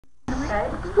Okay.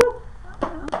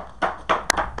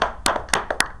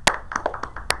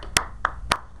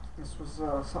 This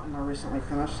was something I recently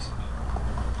finished.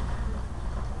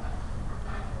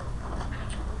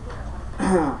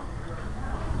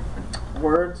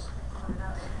 Words,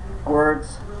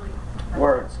 words,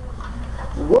 words.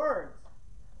 Words!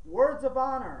 Words of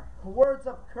honor, words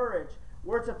of courage,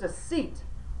 words of deceit,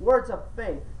 words of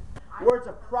faith, words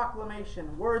of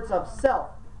proclamation, words of self,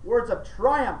 words of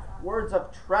triumph, words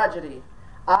of tragedy.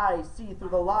 I see through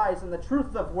the lies and the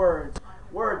truth of words.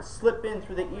 Words slip in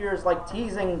through the ears like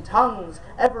teasing tongues,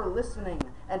 ever listening,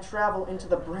 and travel into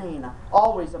the brain,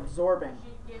 always absorbing.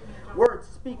 Words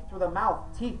speak through the mouth,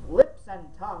 teeth, lips, and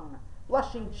tongue.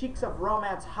 Blushing cheeks of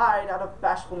romance hide out of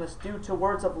bashfulness due to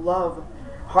words of love.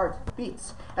 Heart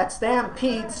beats at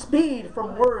stampede speed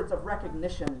from words of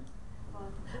recognition.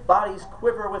 Bodies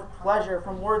quiver with pleasure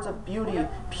from words of beauty,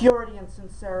 purity, and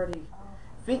sincerity.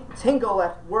 Feet tingle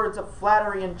at words of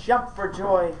flattery and jump for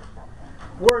joy.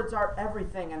 Words are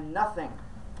everything and nothing.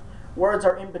 Words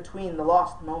are in between the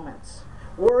lost moments.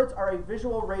 Words are a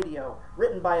visual radio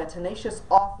written by a tenacious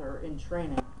author in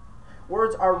training.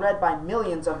 Words are read by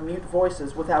millions of mute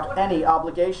voices without any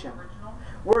obligation.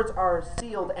 Words are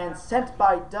sealed and sent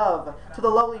by dove to the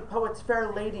lowly poet's fair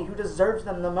lady who deserves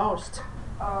them the most.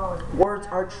 Words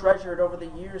are treasured over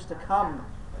the years to come.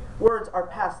 Words are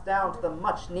passed down to the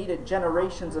much-needed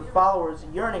generations of followers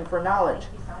yearning for knowledge.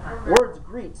 Words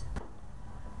greet.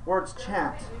 Words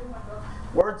chant.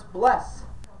 Words bless.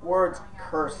 Words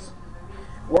curse.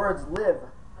 Words live.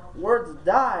 Words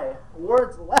die.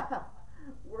 Words laugh.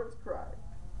 Words cry.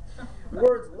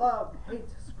 Words love, hate,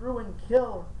 screw, and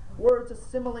kill. Words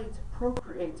assimilate,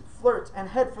 procreate, flirt, and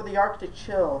head for the Arctic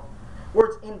chill.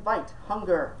 Words invite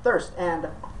hunger, thirst, and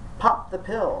pop the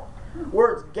pill.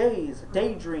 Words gaze,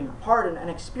 daydream, pardon, and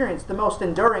experience the most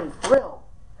enduring thrill.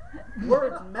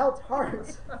 Words melt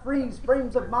hearts, freeze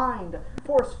frames of mind,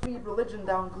 force feed religion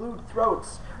down glued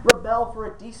throats, rebel for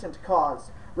a decent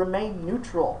cause, remain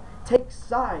neutral, take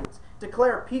sides,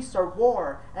 declare peace or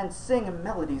war, and sing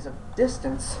melodies of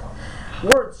distance.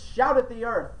 Words shout at the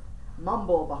earth,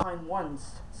 mumble behind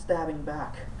one's stabbing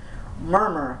back,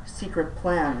 murmur secret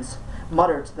plans,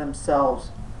 mutter to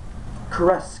themselves,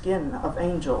 caress skin of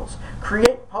angels,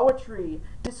 create poetry,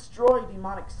 destroy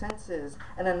demonic senses,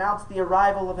 and announce the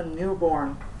arrival of a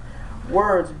newborn.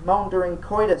 Words moan during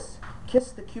coitus,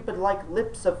 kiss the Cupid-like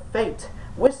lips of fate,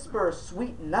 whisper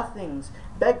sweet nothings,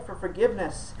 beg for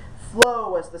forgiveness,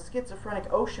 flow as the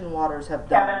schizophrenic ocean waters have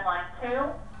done. Kevin, line 2.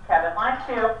 Kevin, line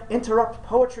 2. Interrupt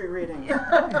poetry readings,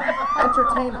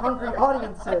 entertain hungry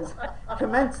audiences,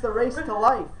 commence the race to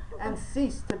life, and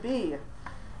cease to be.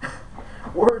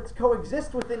 Words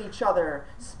coexist within each other,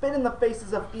 spit in the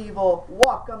faces of evil,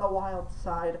 walk on the wild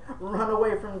side, run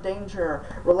away from danger,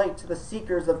 relate to the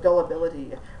seekers of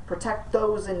gullibility, protect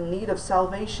those in need of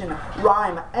salvation,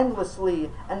 rhyme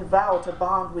endlessly, and vow to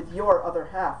bond with your other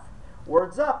half.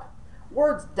 Words up,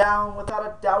 words down without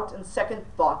a doubt and second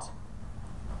thought.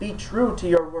 Be true to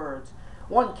your words.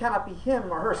 One cannot be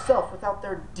him or herself without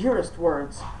their dearest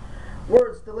words.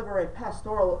 Words deliver a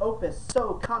pastoral opus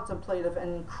so contemplative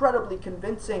and incredibly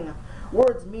convincing.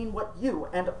 Words mean what you,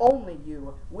 and only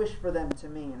you, wish for them to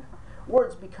mean.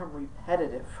 Words become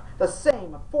repetitive. The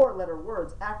same four-letter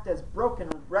words act as broken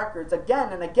records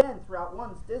again and again throughout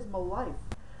one's dismal life.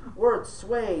 Words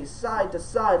sway side to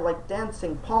side like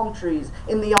dancing palm trees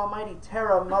in the almighty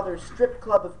Terra Mother strip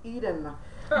club of Eden.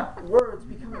 Words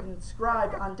become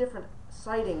inscribed on different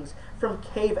sightings, from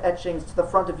cave etchings to the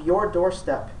front of your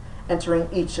doorstep, entering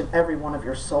each and every one of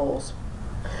your souls.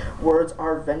 Words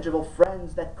are vengeful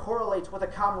friends that correlate with a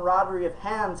camaraderie of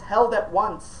hands held at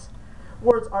once.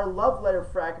 Words are love letter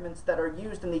fragments that are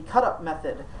used in the cut-up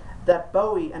method that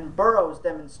Bowie and Burroughs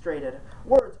demonstrated.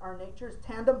 Words are nature's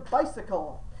tandem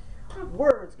bicycle.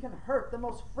 Words can hurt the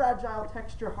most fragile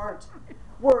texture heart.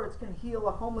 Words can heal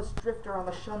a homeless drifter on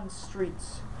the shunned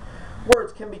streets.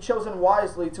 Words can be chosen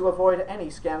wisely to avoid any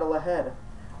scandal ahead.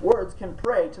 Words can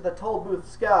pray to the toll booth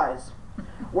skies.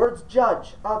 Words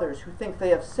judge others who think they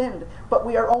have sinned, but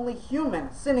we are only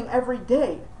human, sinning every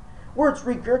day. Words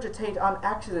regurgitate on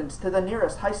accidents to the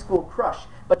nearest high school crush,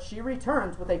 but she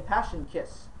returns with a passion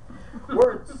kiss.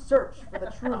 Words search for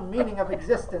the true meaning of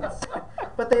existence,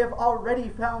 but they have already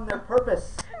found their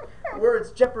purpose.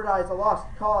 Words jeopardize a lost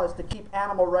cause to keep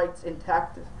animal rights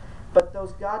intact, but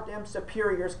those goddamn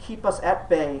superiors keep us at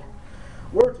bay.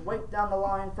 Words wait down the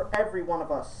line for every one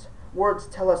of us. Words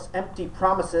tell us empty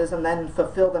promises and then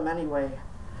fulfill them anyway.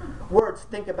 Words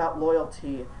think about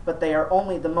loyalty, but they are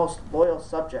only the most loyal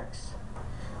subjects.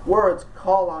 Words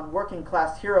call on working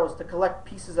class heroes to collect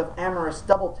pieces of amorous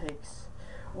double takes.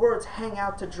 Words hang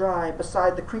out to dry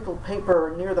beside the crinkled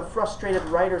paper near the frustrated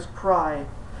writer's cry.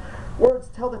 Words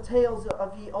tell the tales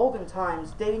of ye olden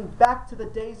times, dating back to the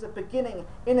days of beginning,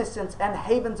 innocence, and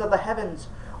havens of the heavens.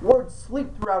 Words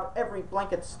sleep throughout every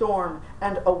blanket storm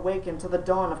and awaken to the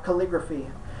dawn of calligraphy.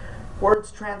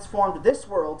 Words transformed this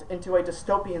world into a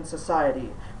dystopian society,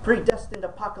 predestined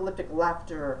apocalyptic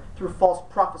laughter through false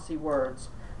prophecy words.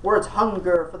 Words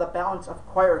hunger for the balance of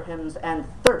choir hymns and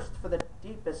thirst for the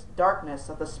deepest darkness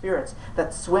of the spirits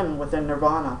that swim within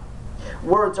nirvana.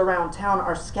 Words around town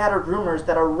are scattered rumors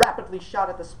that are rapidly shot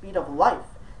at the speed of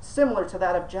life, similar to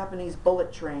that of Japanese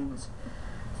bullet trains.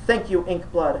 Thank you,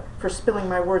 Inkblood, for spilling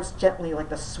my words gently like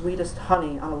the sweetest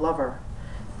honey on a lover.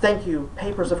 Thank you,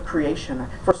 papers of creation,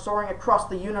 for soaring across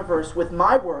the universe with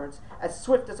my words as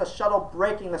swift as a shuttle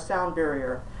breaking the sound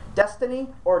barrier. Destiny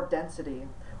or density?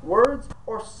 Words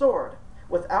or sword?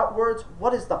 Without words,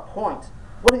 what is the point?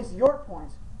 What is your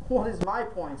point? What is my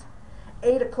point?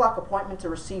 8 o'clock appointment to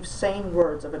receive sane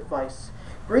words of advice.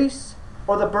 Grease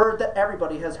or the bird that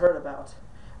everybody has heard about?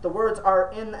 The words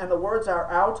are in and the words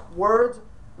are out. Words,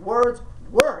 words,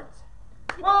 words.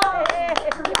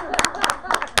 Whoa!